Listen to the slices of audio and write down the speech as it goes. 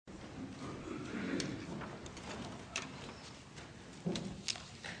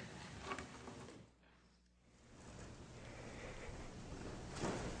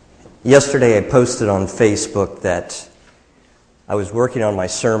Yesterday I posted on Facebook that I was working on my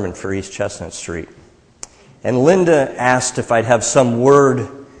sermon for East Chestnut Street. And Linda asked if I'd have some word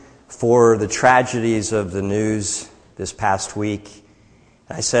for the tragedies of the news this past week.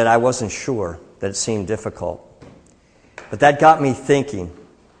 And I said I wasn't sure, that it seemed difficult. But that got me thinking.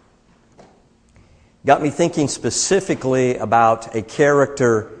 Got me thinking specifically about a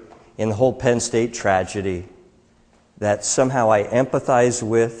character in the whole Penn State tragedy that somehow I empathize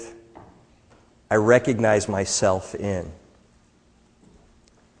with, I recognize myself in.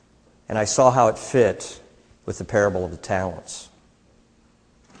 And I saw how it fit with the parable of the talents.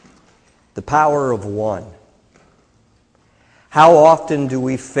 The power of one. How often do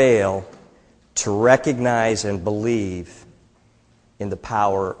we fail to recognize and believe in the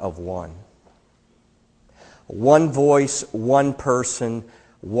power of one? One voice, one person,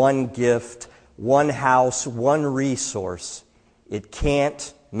 one gift, one house, one resource. It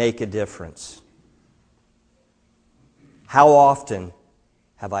can't make a difference. How often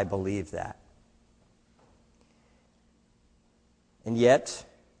have I believed that? And yet,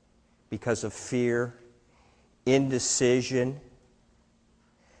 because of fear, indecision,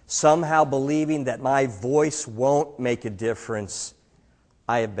 somehow believing that my voice won't make a difference,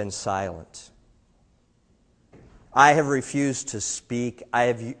 I have been silent. I have refused to speak. I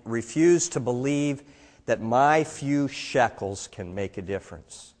have refused to believe that my few shekels can make a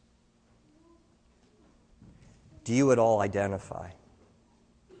difference. Do you at all identify?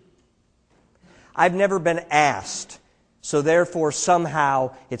 I've never been asked, so therefore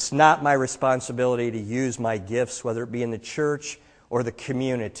somehow it's not my responsibility to use my gifts, whether it be in the church or the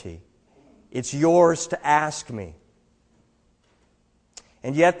community. It's yours to ask me.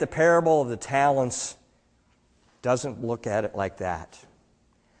 And yet the parable of the talents doesn't look at it like that.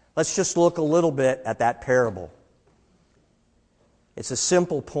 Let's just look a little bit at that parable. It's a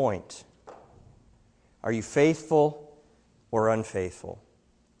simple point. Are you faithful or unfaithful?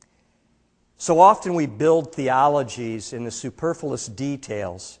 So often we build theologies in the superfluous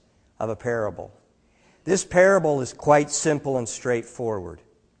details of a parable. This parable is quite simple and straightforward.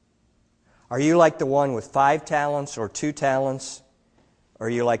 Are you like the one with 5 talents or 2 talents? Or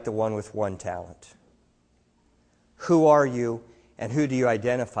are you like the one with 1 talent? Who are you and who do you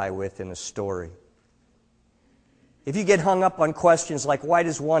identify with in the story? If you get hung up on questions like why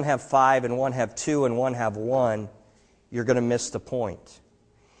does one have 5 and one have 2 and one have 1, you're going to miss the point.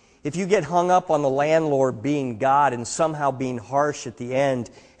 If you get hung up on the landlord being God and somehow being harsh at the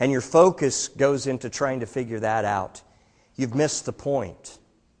end and your focus goes into trying to figure that out, you've missed the point.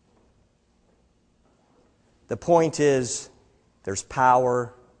 The point is there's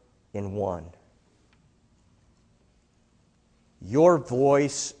power in one. Your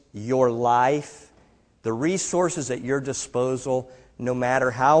voice, your life, the resources at your disposal, no matter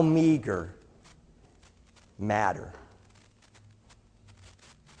how meager, matter.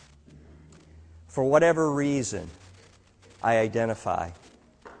 For whatever reason, I identify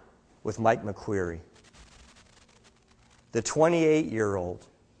with Mike McQuarrie, the 28-year-old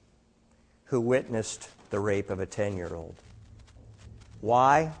who witnessed the rape of a 10-year-old.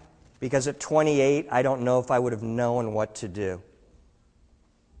 Why? Because at 28, I don't know if I would have known what to do.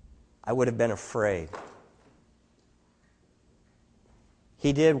 I would have been afraid.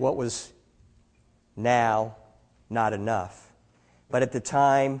 He did what was now not enough. But at the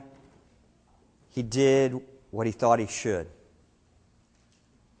time, he did what he thought he should.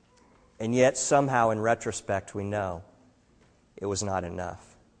 And yet, somehow, in retrospect, we know it was not enough.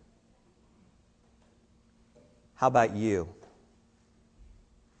 How about you?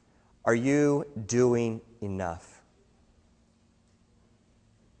 Are you doing enough?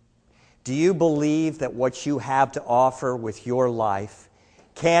 Do you believe that what you have to offer with your life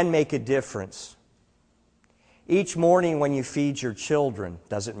can make a difference? Each morning when you feed your children,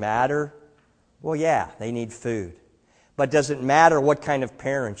 does it matter? Well, yeah, they need food. But does it matter what kind of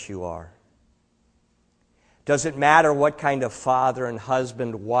parent you are? Does it matter what kind of father and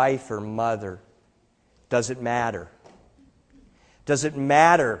husband, wife or mother? Does it matter? Does it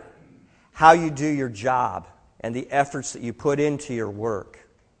matter how you do your job and the efforts that you put into your work?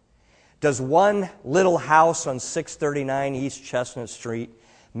 Does one little house on 639 East Chestnut Street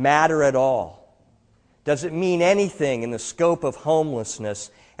matter at all? Does it mean anything in the scope of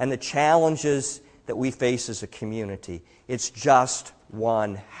homelessness and the challenges that we face as a community? It's just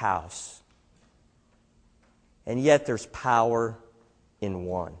one house. And yet there's power in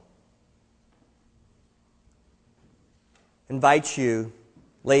one. I invite you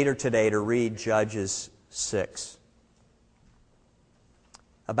later today to read Judges 6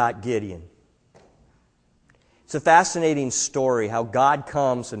 about Gideon. It's a fascinating story how God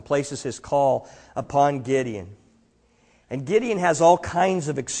comes and places His call upon Gideon. And Gideon has all kinds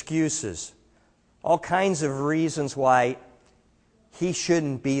of excuses, all kinds of reasons why he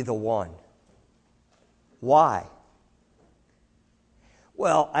shouldn't be the one. Why?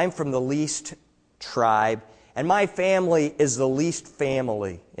 Well, I'm from the least tribe, and my family is the least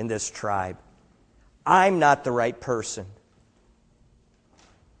family in this tribe. I'm not the right person.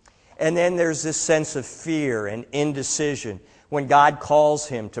 And then there's this sense of fear and indecision when God calls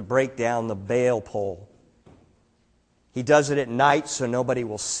him to break down the Baal pole. He does it at night so nobody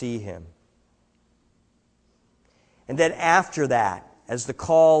will see him. And then after that, as the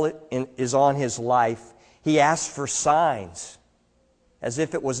call is on his life, he asks for signs, as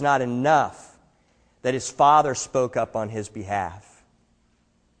if it was not enough that his father spoke up on his behalf.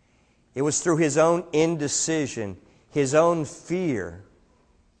 It was through his own indecision, his own fear,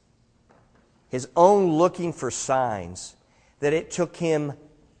 his own looking for signs, that it took him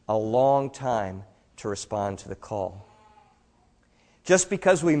a long time to respond to the call. Just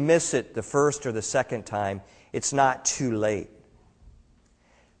because we miss it the first or the second time, it's not too late.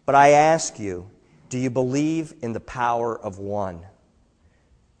 But I ask you, do you believe in the power of one?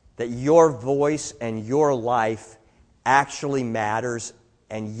 That your voice and your life actually matters,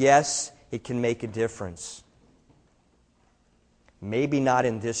 and yes, it can make a difference. Maybe not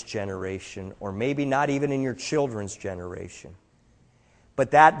in this generation, or maybe not even in your children's generation.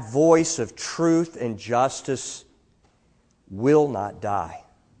 But that voice of truth and justice will not die.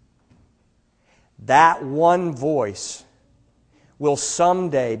 That one voice will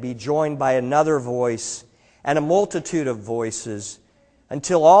someday be joined by another voice and a multitude of voices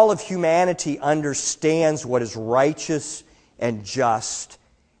until all of humanity understands what is righteous and just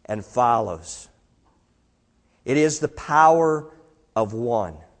and follows. It is the power of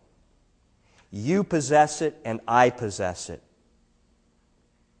one. You possess it and I possess it.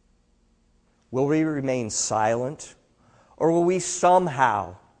 Will we remain silent, or will we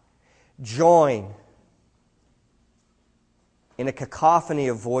somehow join in a cacophony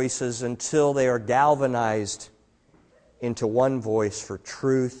of voices until they are galvanized into one voice for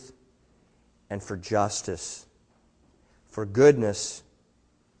truth and for justice, for goodness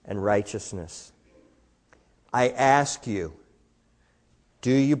and righteousness? I ask you,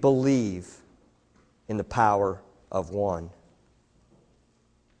 do you believe in the power of one?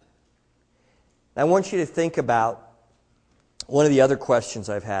 I want you to think about one of the other questions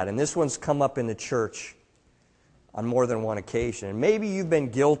I've had, and this one's come up in the church on more than one occasion, and maybe you've been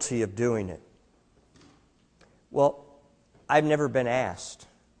guilty of doing it. Well, I've never been asked.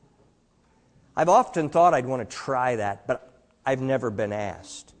 I've often thought I'd want to try that, but I've never been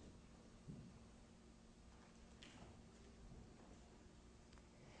asked.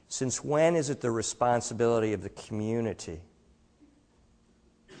 Since when is it the responsibility of the community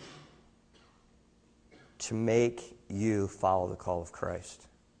to make you follow the call of Christ?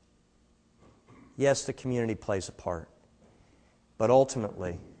 Yes, the community plays a part, but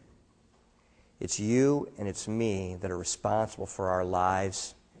ultimately, it's you and it's me that are responsible for our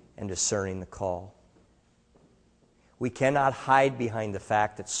lives and discerning the call. We cannot hide behind the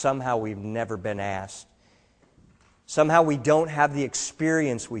fact that somehow we've never been asked. Somehow we don't have the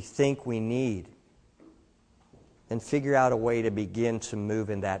experience we think we need, and figure out a way to begin to move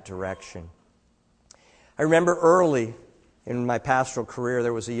in that direction. I remember early in my pastoral career,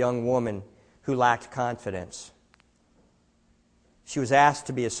 there was a young woman who lacked confidence. She was asked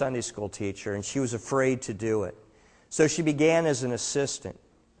to be a Sunday school teacher, and she was afraid to do it. So she began as an assistant.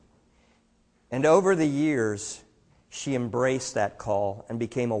 And over the years, she embraced that call and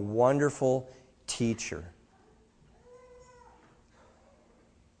became a wonderful teacher.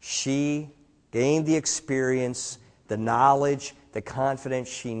 She gained the experience, the knowledge, the confidence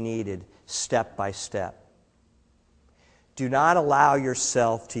she needed step by step. Do not allow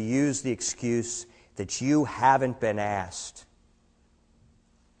yourself to use the excuse that you haven't been asked.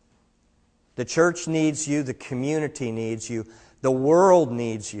 The church needs you, the community needs you, the world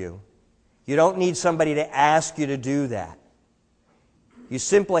needs you. You don't need somebody to ask you to do that. You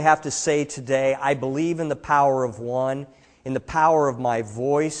simply have to say today, I believe in the power of one, in the power of my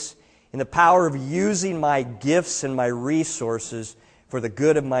voice, in the power of using my gifts and my resources for the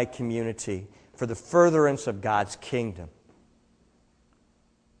good of my community, for the furtherance of God's kingdom.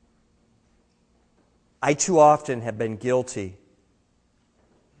 I too often have been guilty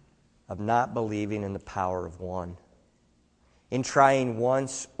of not believing in the power of one, in trying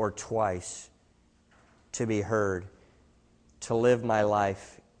once or twice to be heard, to live my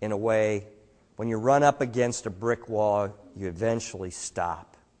life in a way when you run up against a brick wall, you eventually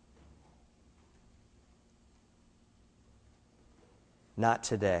stop. Not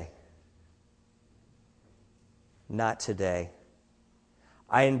today. Not today.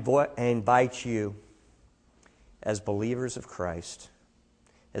 I invite you, as believers of Christ,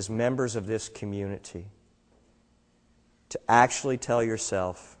 as members of this community, to actually tell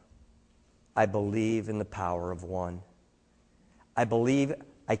yourself, I believe in the power of one. I believe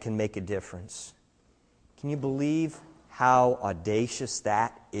I can make a difference. Can you believe how audacious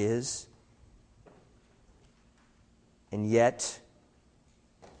that is? And yet,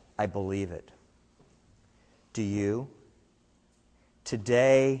 I believe it. Do you?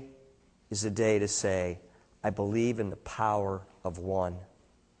 Today is the day to say, I believe in the power of one.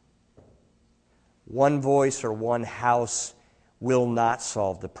 One voice or one house will not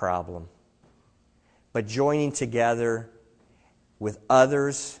solve the problem. But joining together with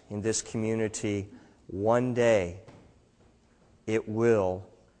others in this community, one day it will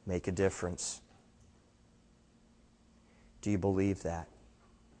make a difference. Do you believe that?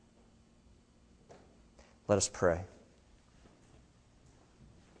 Let us pray.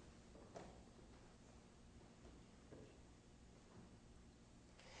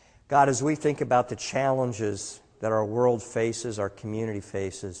 God, as we think about the challenges that our world faces, our community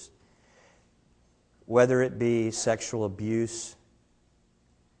faces, whether it be sexual abuse,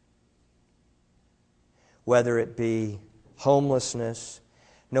 whether it be homelessness,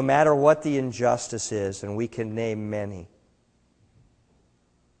 no matter what the injustice is, and we can name many,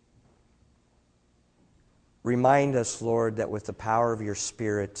 remind us, Lord, that with the power of your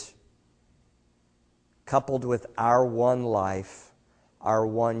Spirit, coupled with our one life, our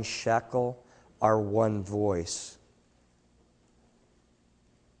one shekel, our one voice,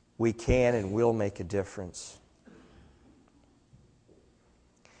 we can and will make a difference.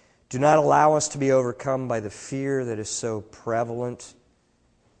 Do not allow us to be overcome by the fear that is so prevalent.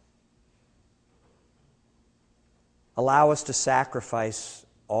 Allow us to sacrifice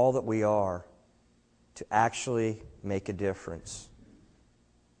all that we are to actually make a difference.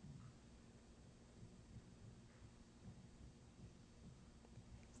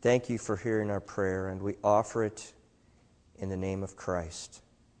 Thank you for hearing our prayer, and we offer it in the name of Christ.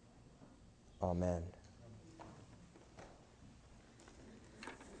 Amen.